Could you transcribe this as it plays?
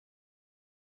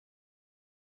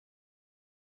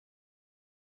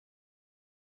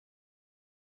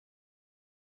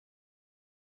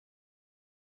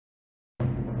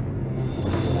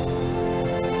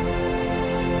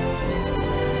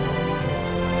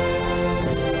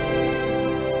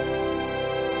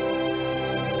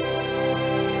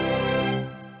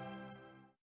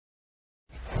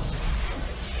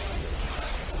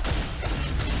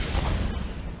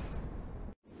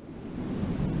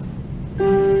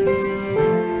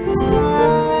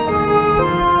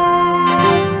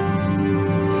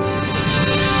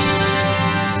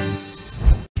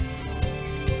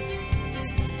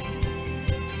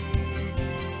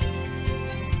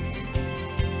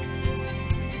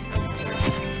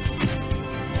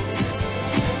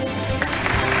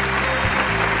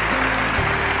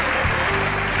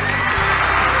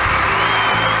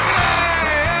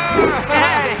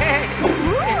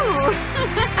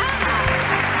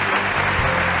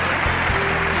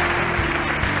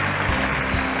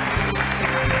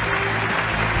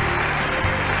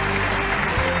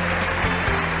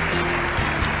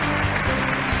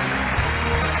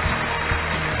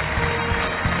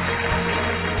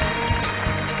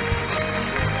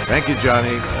Thank you,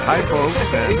 Johnny. Hi,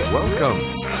 folks, and welcome.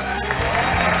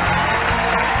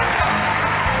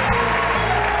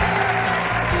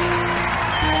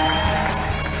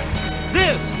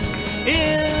 This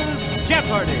is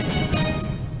Jeopardy!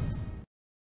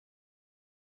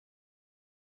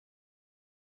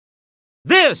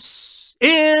 This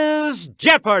is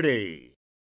Jeopardy!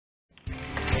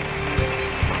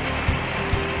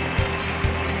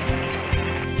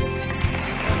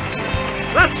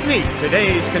 Let's meet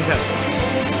today's contestants.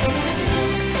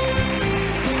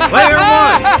 Player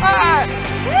 1,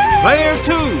 Player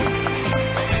 2,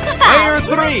 Player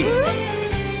 3,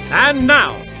 and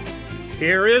now,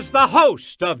 here is the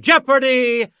host of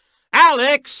Jeopardy,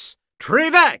 Alex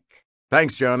Trebek.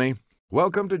 Thanks, Johnny.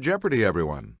 Welcome to Jeopardy,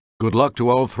 everyone. Good luck to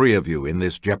all three of you in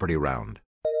this Jeopardy round.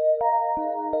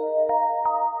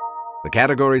 The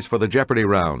categories for the Jeopardy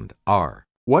round are: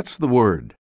 what's the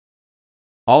word?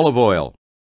 Olive oil.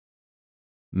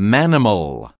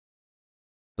 Manimal.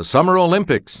 The Summer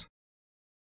Olympics.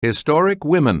 Historic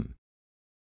women.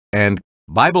 And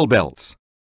Bible belts.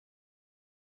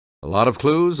 A lot of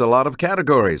clues, a lot of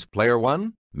categories. Player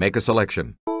 1, make a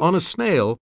selection. On a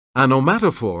snail, an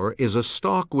onomatophore is a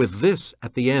stalk with this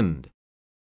at the end.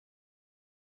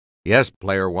 Yes,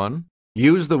 Player 1.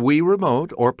 Use the Wii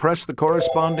remote or press the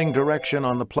corresponding direction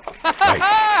on the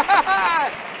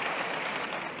right.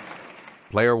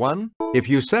 Player 1. If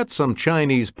you set some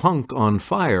Chinese punk on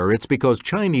fire, it's because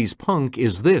Chinese punk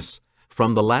is this,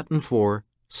 from the Latin for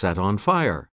set on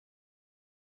fire.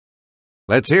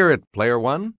 Let's hear it, Player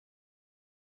 1.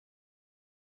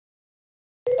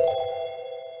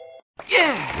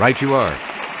 Yeah! Right you are.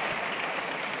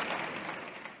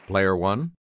 Player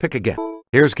 1, pick again.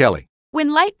 Here's Kelly.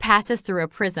 When light passes through a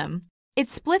prism,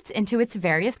 it splits into its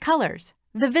various colors.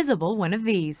 The visible one of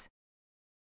these.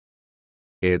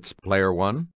 It's Player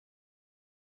 1.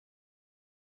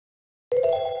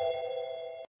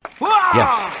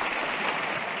 Yes.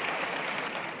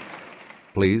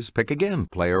 Please pick again,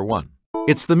 Player 1.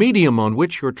 It's the medium on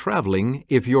which you're traveling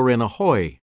if you're in a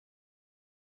hoy.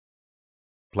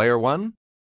 Player 1.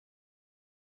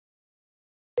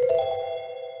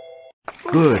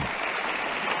 Good.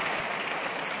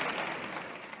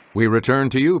 We return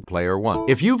to you, Player 1.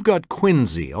 If you've got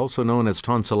quinsy, also known as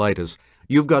tonsillitis,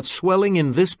 you've got swelling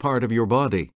in this part of your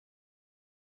body.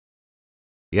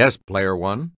 Yes, Player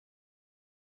 1.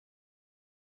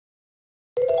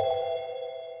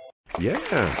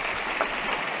 Yes.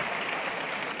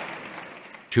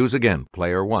 Choose again,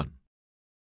 Player 1.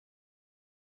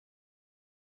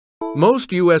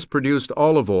 Most U.S.-produced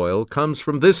olive oil comes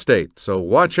from this state, so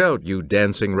watch out, you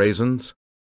dancing raisins.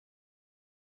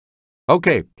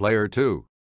 Okay, Player 2.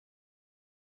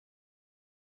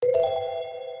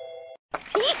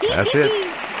 That's it.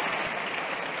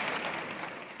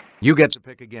 You get to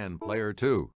pick again, Player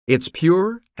 2. It's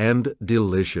pure and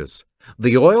delicious.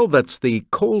 The oil that's the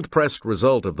cold-pressed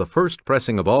result of the first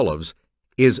pressing of olives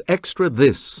is extra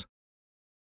this.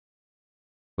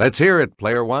 Let's hear it,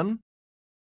 Player 1.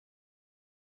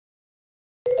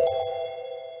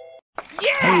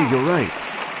 Yeah! Hey, you're right.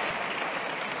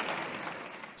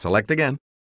 Select again.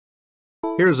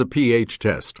 Here's a pH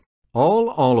test. All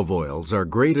olive oils are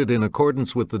graded in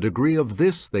accordance with the degree of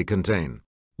this they contain.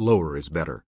 Lower is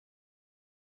better.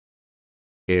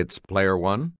 It's Player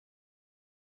 1.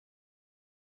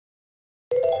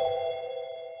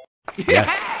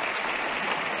 Yes.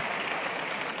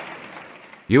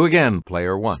 You again,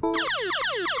 Player 1.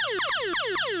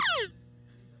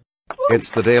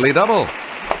 It's the Daily Double.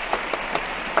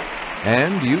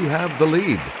 And you have the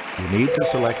lead. You need to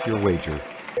select your wager.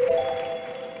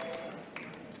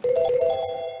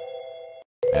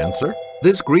 Answer.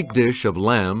 This Greek dish of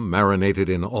lamb marinated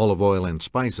in olive oil and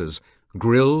spices,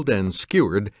 grilled and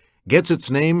skewered, gets its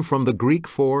name from the Greek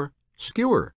for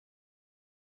skewer.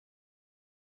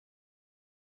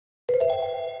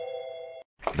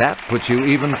 That puts you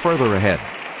even further ahead.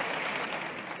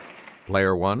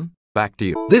 Player 1, back to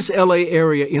you. This LA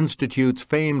Area Institute's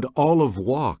famed olive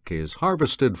walk is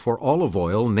harvested for olive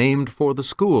oil named for the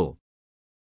school.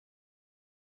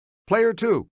 Player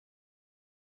 2.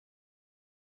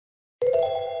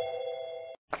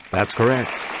 That's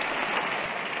correct.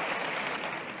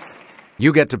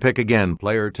 You get to pick again,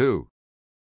 Player 2.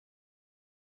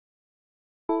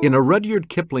 In a Rudyard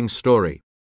Kipling story,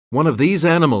 one of these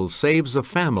animals saves a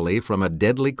family from a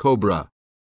deadly cobra.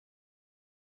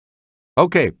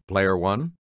 Okay, Player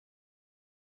 1.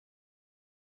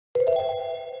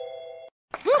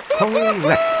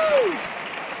 Correct.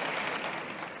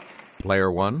 Player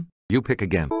 1, you pick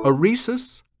again. A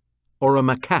rhesus or a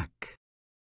macaque?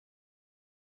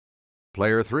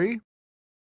 Player 3.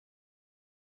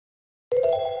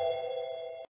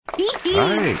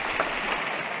 Right.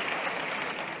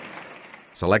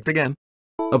 Select again.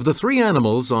 Of the three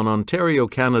animals on Ontario,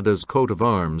 Canada's coat of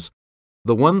arms,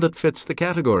 the one that fits the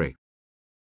category.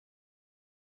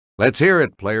 Let's hear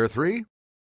it, player 3.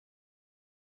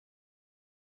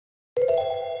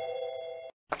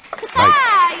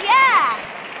 Right. Yeah!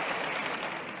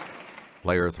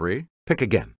 Player 3, pick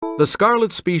again. The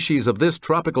scarlet species of this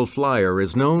tropical flyer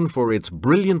is known for its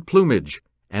brilliant plumage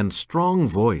and strong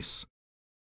voice.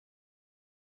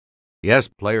 Yes,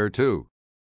 player 2.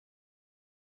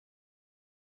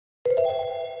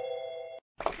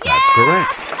 That's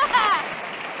correct.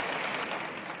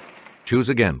 Choose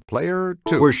again, player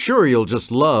 2. We're sure you'll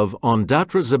just love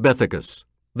Ondatra zebethicus,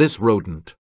 this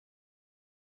rodent.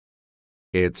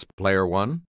 It's player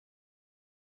 1.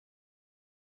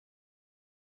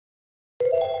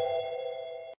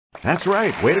 That's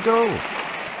right, way to go.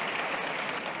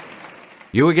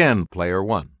 You again, player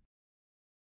 1.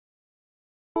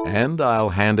 And I'll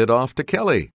hand it off to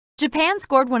Kelly. Japan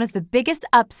scored one of the biggest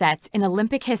upsets in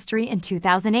Olympic history in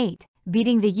 2008,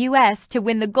 beating the U.S. to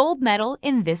win the gold medal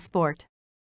in this sport.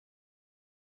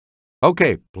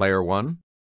 Okay, player 1.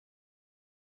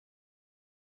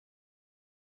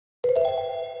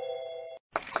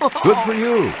 Good for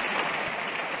you.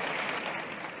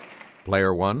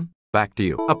 Player 1, back to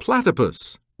you. A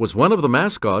platypus was one of the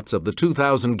mascots of the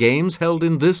 2000 games held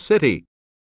in this city.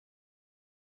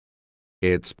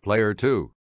 It's player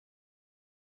 2.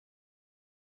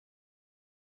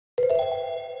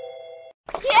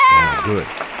 Yeah! Good.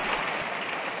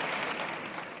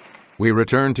 We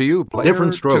return to you, player 2.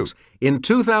 Different strokes. In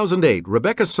 2008,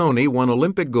 Rebecca Soni won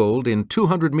Olympic gold in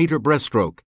 200-meter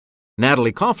breaststroke.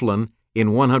 Natalie Coughlin in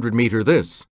 100-meter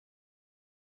this.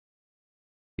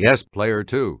 Yes, player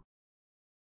 2.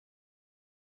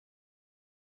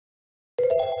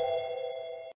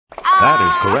 That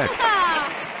is correct.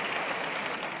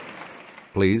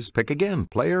 Please pick again,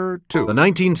 player 2. The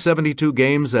 1972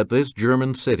 games at this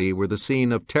German city were the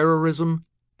scene of terrorism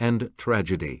and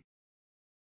tragedy.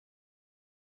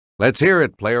 Let's hear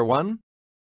it, player 1.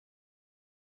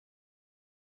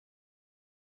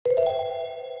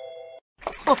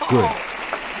 Good.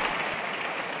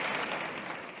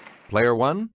 Player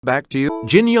 1, back to you.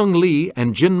 Jin Young Lee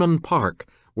and Jinmun Park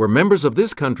were members of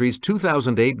this country's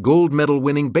 2008 gold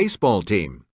medal-winning baseball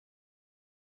team.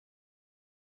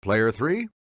 Player 3.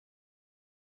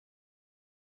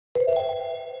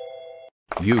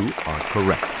 You are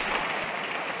correct.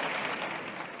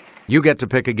 You get to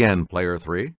pick again, player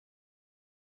 3.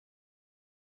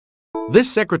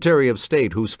 This Secretary of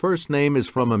State, whose first name is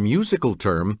from a musical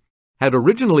term, had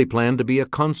originally planned to be a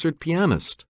concert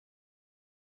pianist.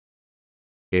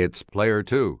 It's player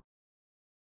 2.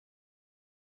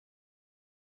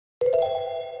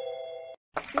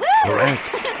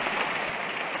 Correct.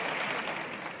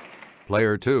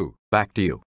 Player 2, back to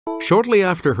you. Shortly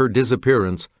after her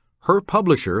disappearance, her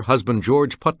publisher, husband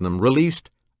George Putnam, released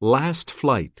Last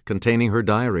Flight, containing her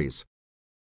diaries.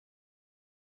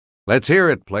 Let's hear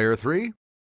it, player 3.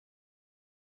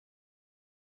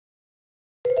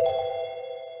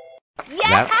 Yeah!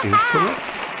 That is correct.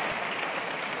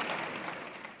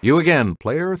 You again,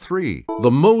 player 3.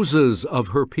 The Moses of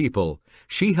her people.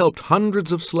 She helped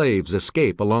hundreds of slaves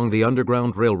escape along the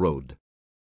Underground Railroad.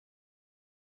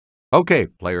 Okay,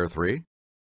 player 3.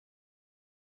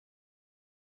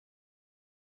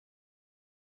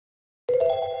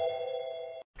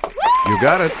 You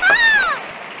got it.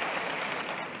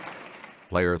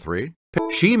 Player 3.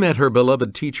 She met her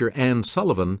beloved teacher Anne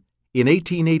Sullivan in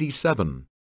 1887.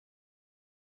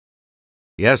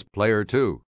 Yes, player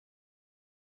 2.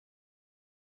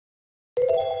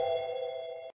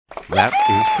 That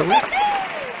is correct.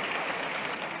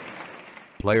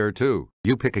 Player 2,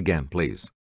 you pick again, please.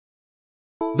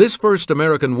 This first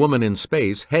American woman in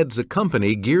space heads a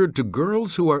company geared to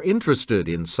girls who are interested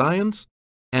in science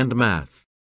and math.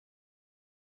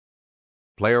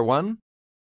 Player 1?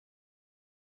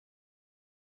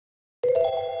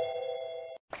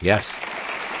 Yes.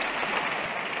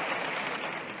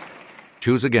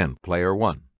 Choose again, player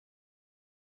 1.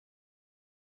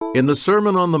 In the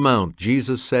Sermon on the Mount,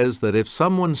 Jesus says that if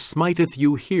someone smiteth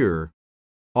you here,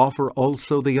 offer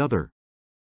also the other.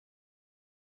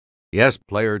 Yes,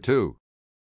 player 2.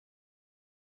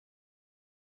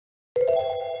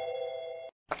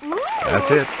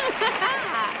 That's it.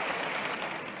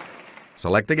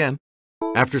 Select again.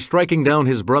 After striking down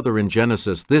his brother in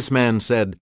Genesis, this man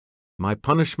said, "My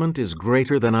punishment is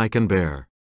greater than I can bear."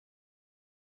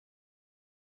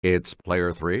 It's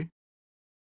player 3.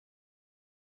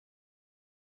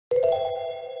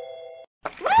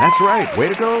 That's right. Way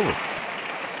to go.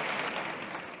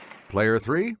 Player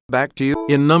 3, back to you.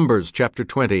 In Numbers chapter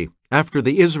 20, after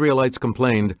the Israelites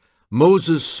complained,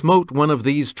 Moses smote one of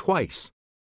these twice,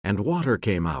 and water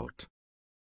came out.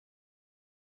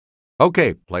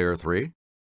 Okay, Player 3.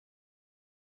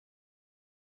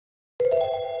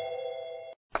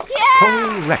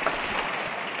 Correct.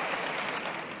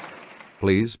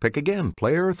 Please pick again,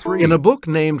 Player 3. In a book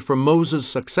named for Moses'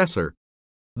 successor,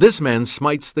 this man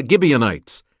smites the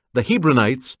Gibeonites, the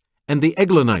Hebronites, and the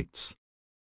Eglonites.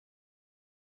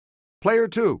 Player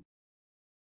 2.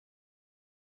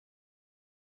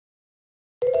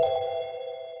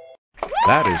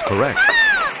 That is correct.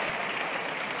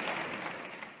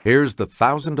 Here's the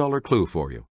 $1,000 clue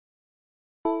for you.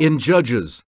 In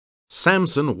Judges,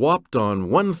 Samson whopped on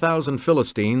 1,000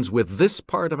 Philistines with this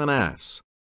part of an ass.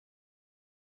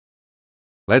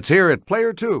 Let's hear it,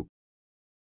 Player 2.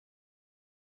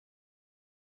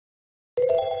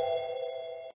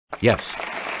 Yes.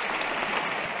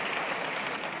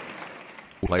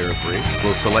 Player 3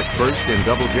 will select first in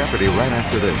Double Jeopardy right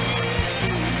after this.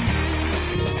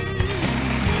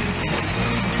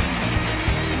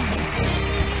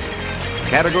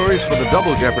 Categories for the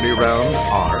Double Jeopardy round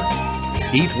are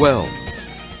Eat Well.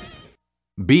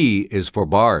 B is for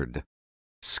Bard.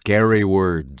 Scary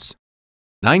Words.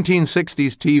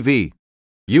 1960s TV.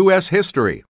 U.S.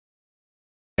 History.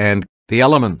 And The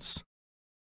Elements.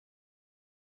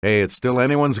 Hey, it's still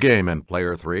anyone's game in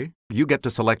Player 3. You get to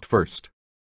select first.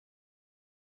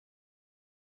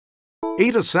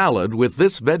 Eat a salad with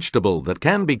this vegetable that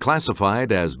can be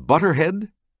classified as butterhead,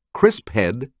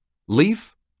 crisphead,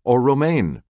 leaf, or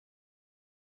romaine.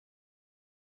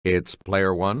 It's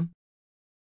Player 1.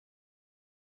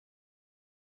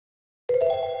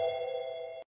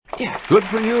 Yeah, good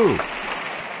for you.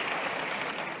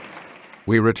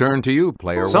 We return to you,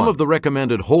 Player 1. Some of the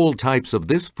recommended whole types of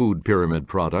this food pyramid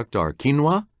product are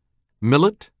quinoa,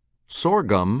 millet,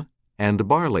 sorghum, and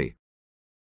barley.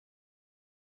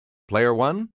 Player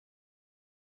 1.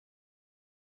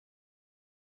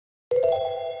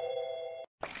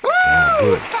 Yeah,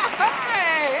 good.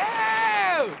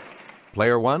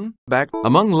 Player 1, back.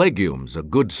 Among legumes, a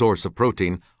good source of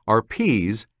protein are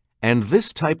peas and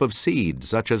this type of seed,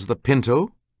 such as the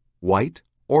pinto, white,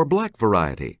 or black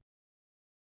variety.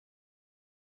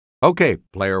 Okay,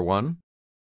 Player 1.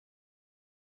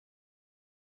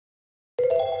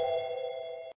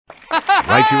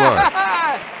 Right you are.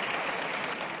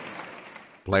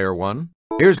 Player 1.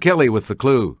 Here's Kelly with the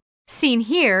clue. Seen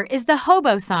here is the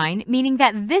hobo sign, meaning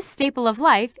that this staple of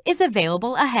life is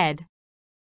available ahead.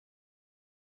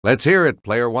 Let's hear it,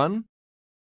 Player 1.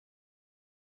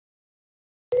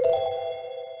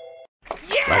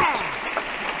 Yeah! Right.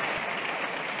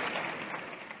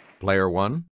 Player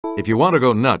 1. If you want to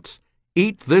go nuts,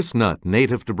 eat this nut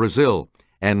native to Brazil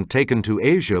and taken to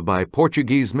Asia by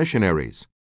Portuguese missionaries.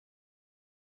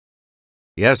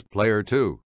 Yes, Player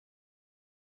 2.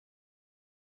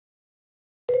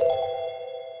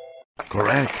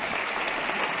 Correct.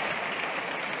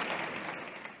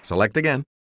 Select again.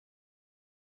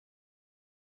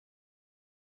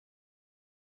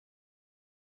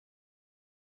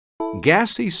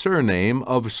 Gassy surname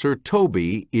of Sir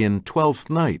Toby in Twelfth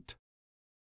Night.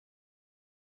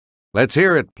 Let's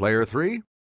hear it, Player 3.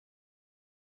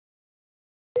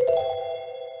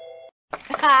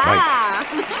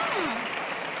 Right.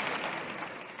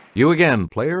 You again,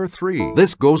 Player 3.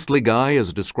 This ghostly guy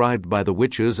is described by the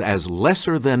witches as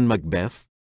lesser than Macbeth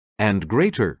and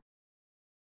greater.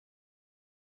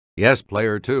 Yes,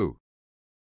 Player 2.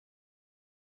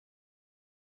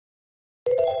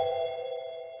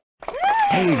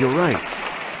 Hey, you're right.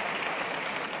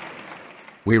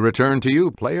 We return to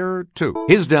you, Player 2.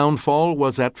 His downfall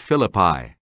was at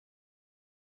Philippi.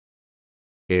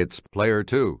 It's Player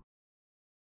 2.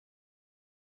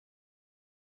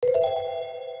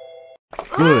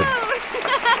 Good.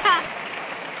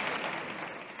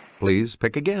 Please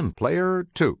pick again, Player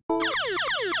 2.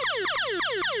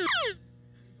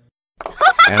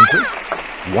 Answer?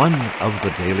 One of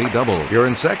the daily double. You're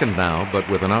in second now, but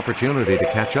with an opportunity to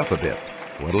catch up a bit.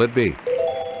 What'll it be?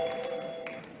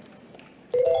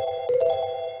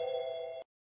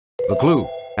 The clue.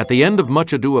 At the end of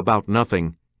Much Ado About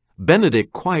Nothing,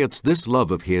 Benedict quiets this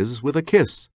love of his with a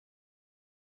kiss.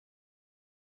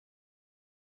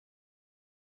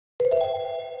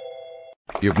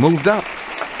 You've moved up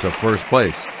to first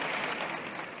place.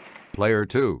 Player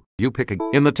 2, you pick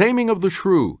In The Taming of the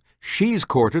Shrew, she's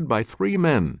courted by 3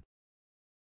 men.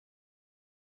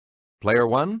 Player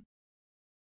 1.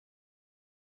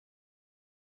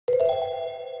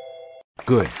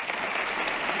 Good.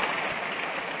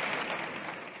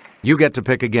 You get to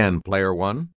pick again, Player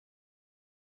 1.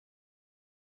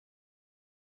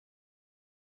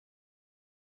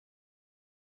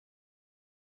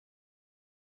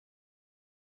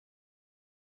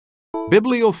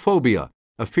 Bibliophobia,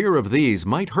 a fear of these,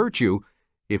 might hurt you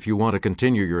if you want to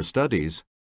continue your studies.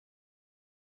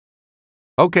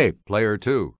 Okay, player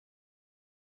 2.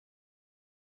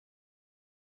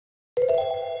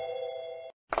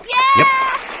 Yep.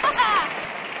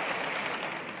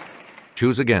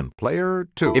 Choose again, player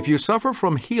 2. If you suffer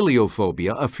from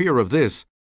heliophobia, a fear of this,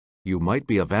 you might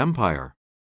be a vampire.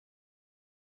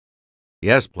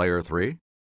 Yes, player 3.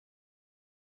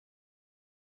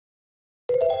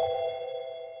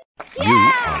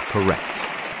 You are correct.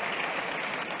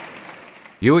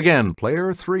 You again,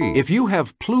 player 3. If you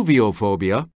have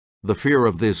pluviophobia, the fear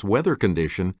of this weather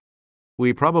condition,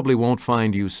 we probably won't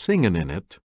find you singing in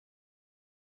it.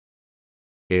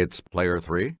 It's player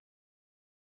 3.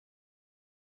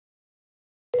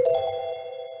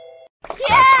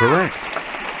 That's correct.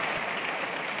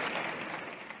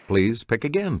 Please pick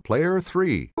again, player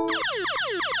 3.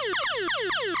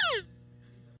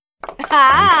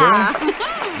 Answer.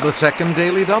 The second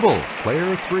daily double,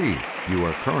 player 3. You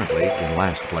are currently in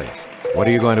last place. What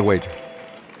are you going to wager?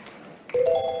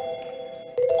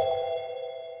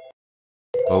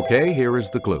 Okay, here is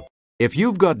the clue. If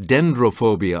you've got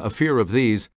dendrophobia, a fear of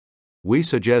these, we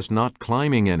suggest not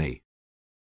climbing any.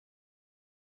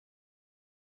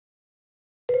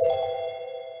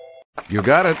 You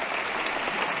got it.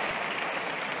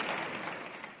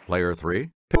 Player 3.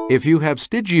 If you have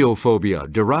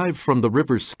stygiophobia, derived from the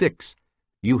river Styx,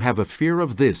 you have a fear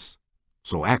of this,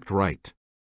 so act right.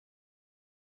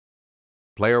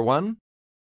 Player 1.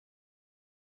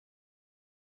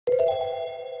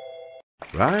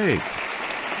 Right.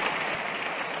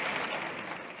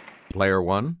 Player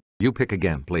 1, you pick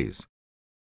again, please.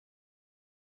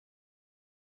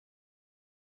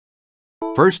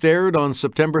 First aired on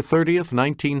September 30th,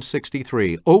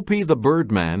 1963, Opie the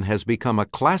Birdman has become a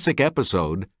classic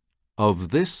episode of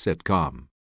this sitcom.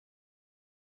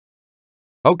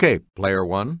 Okay, player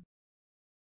 1.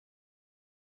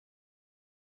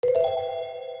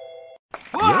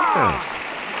 Yes.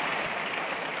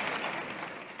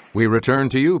 We return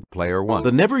to you, player 1.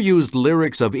 The never-used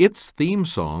lyrics of its theme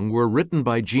song were written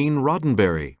by Gene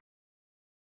Roddenberry.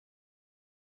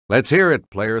 Let's hear it,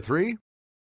 player 3.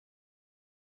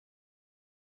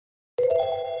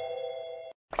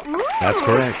 That's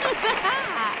correct.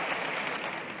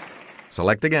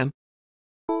 Select again.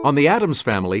 On The Addams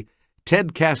Family,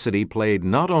 Ted Cassidy played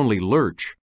not only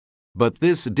Lurch, but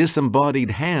this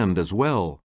disembodied hand as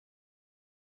well.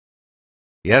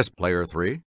 Yes, player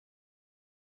 3.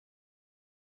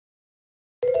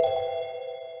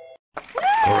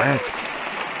 Correct.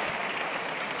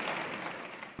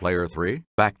 Player 3,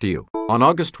 back to you. On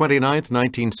August 29th,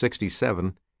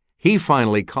 1967, he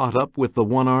finally caught up with the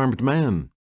one-armed man.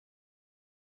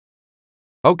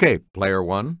 Okay, player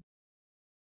 1.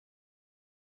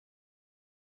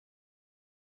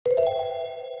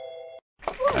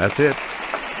 That's it.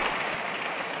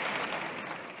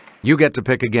 You get to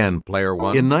pick again, player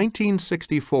 1. In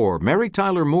 1964, Mary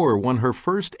Tyler Moore won her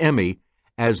first Emmy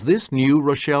as this new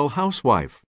Rochelle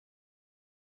housewife.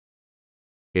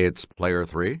 It's player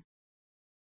 3.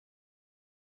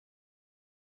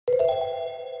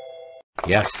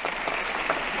 Yes.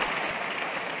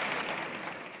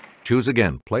 Choose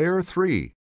again, player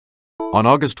 3. On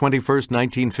August 21st,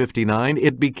 1959,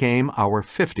 it became our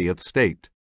 50th state.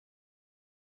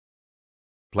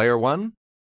 Player 1.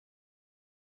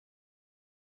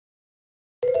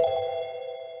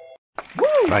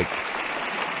 Right.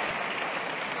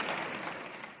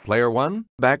 Player 1,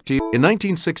 back to you. In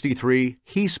 1963,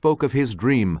 he spoke of his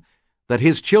dream that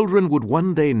his children would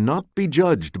one day not be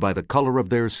judged by the color of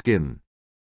their skin.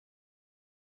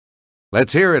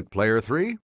 Let's hear it, player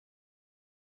 3.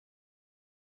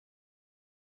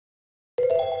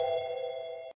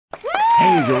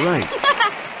 Hey, you're right.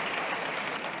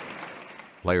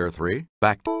 Player 3,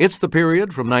 back. It's the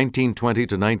period from 1920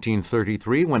 to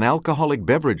 1933 when alcoholic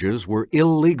beverages were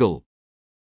illegal.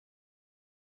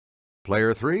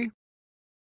 Player 3.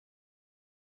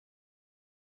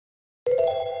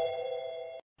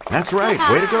 That's right.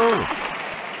 Way to go.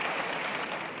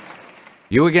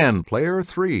 You again, player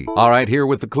 3. All right, here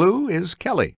with the clue is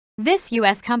Kelly. This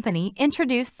U.S. company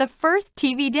introduced the first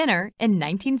TV dinner in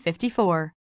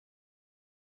 1954.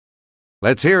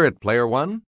 Let's hear it, player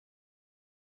 1.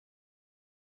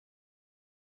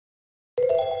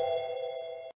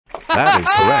 That is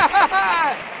correct.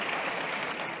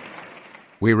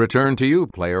 We return to you,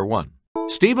 player 1.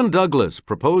 Stephen Douglas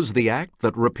proposed the act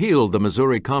that repealed the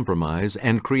Missouri Compromise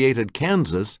and created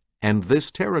Kansas and this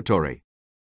territory.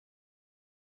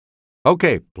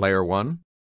 Okay, player 1.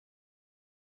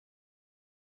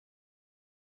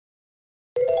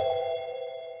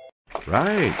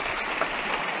 Right.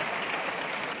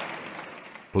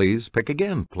 Please pick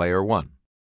again, player 1.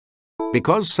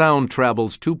 Because sound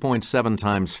travels 2.7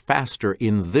 times faster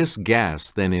in this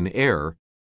gas than in air,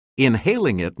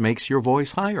 inhaling it makes your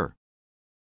voice higher.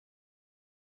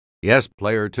 Yes,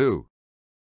 player 2.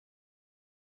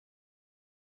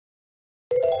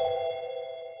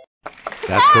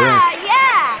 That's correct.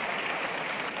 Yeah!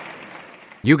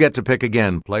 You get to pick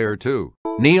again, player 2.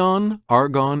 Neon,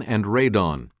 argon, and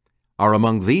radon are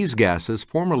among these gases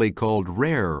formerly called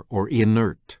rare or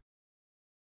inert.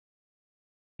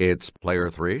 It's player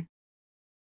 3.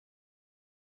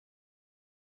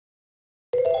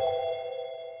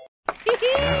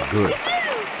 Good.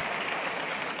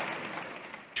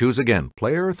 Choose again,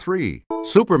 player 3.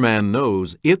 Superman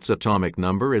knows its atomic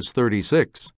number is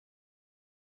 36.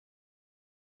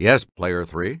 Yes, player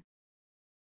 3.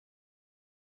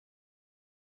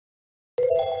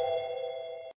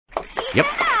 Yep.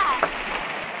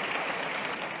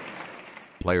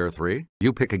 Player 3,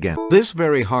 you pick again. This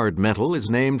very hard metal is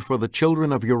named for the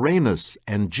children of Uranus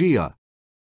and Gaia.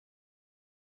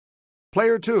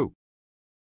 Player 2.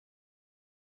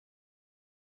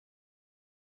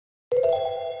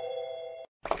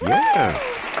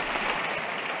 Yes.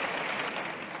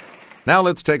 Now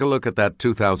let's take a look at that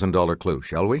 $2,000 clue,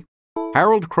 shall we?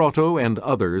 Harold Kroto and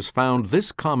others found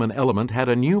this common element had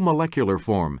a new molecular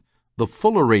form, the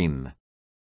fullerene.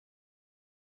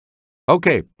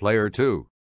 Okay, player 2.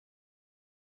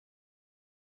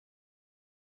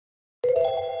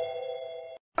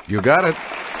 You got it.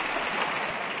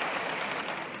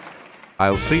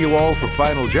 I'll see you all for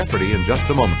Final Jeopardy in just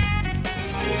a moment.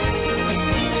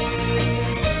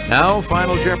 Now,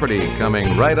 Final Jeopardy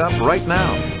coming right up right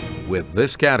now with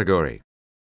this category.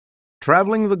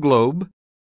 Traveling the globe.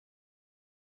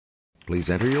 Please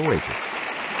enter your wager.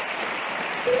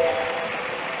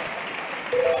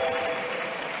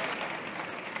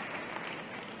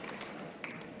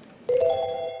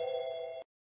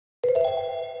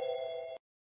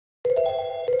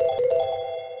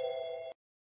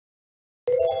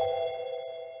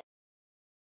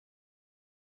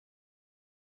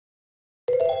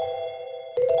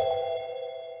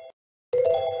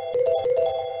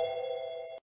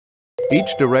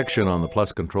 Each direction on the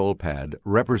plus control pad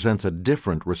represents a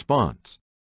different response.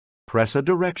 Press a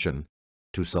direction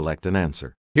to select an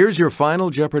answer. Here's your Final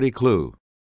Jeopardy clue.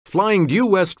 Flying due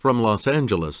west from Los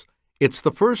Angeles, it's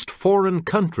the first foreign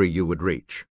country you would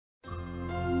reach.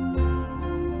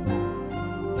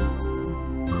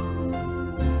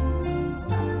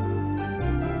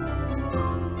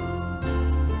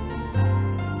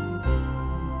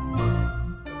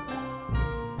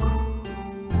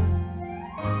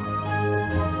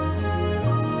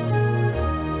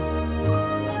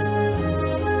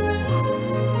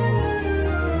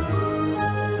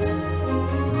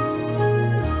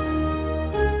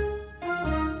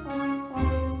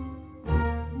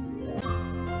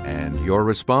 And your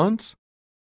response?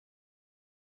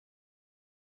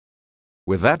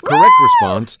 With that correct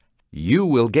response, you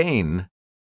will gain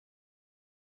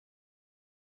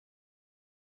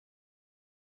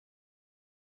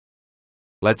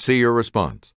Let's see your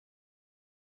response.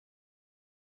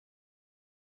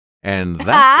 And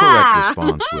that correct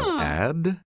response will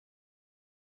add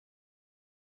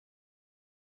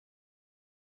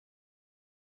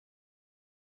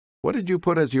What did you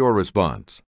put as your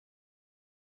response?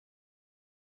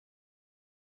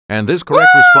 And this correct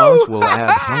response will add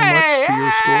how much to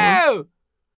your score?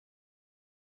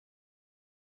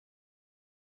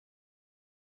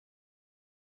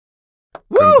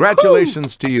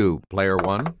 Congratulations to you, player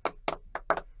 1.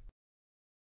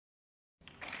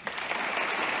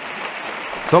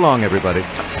 So long, everybody.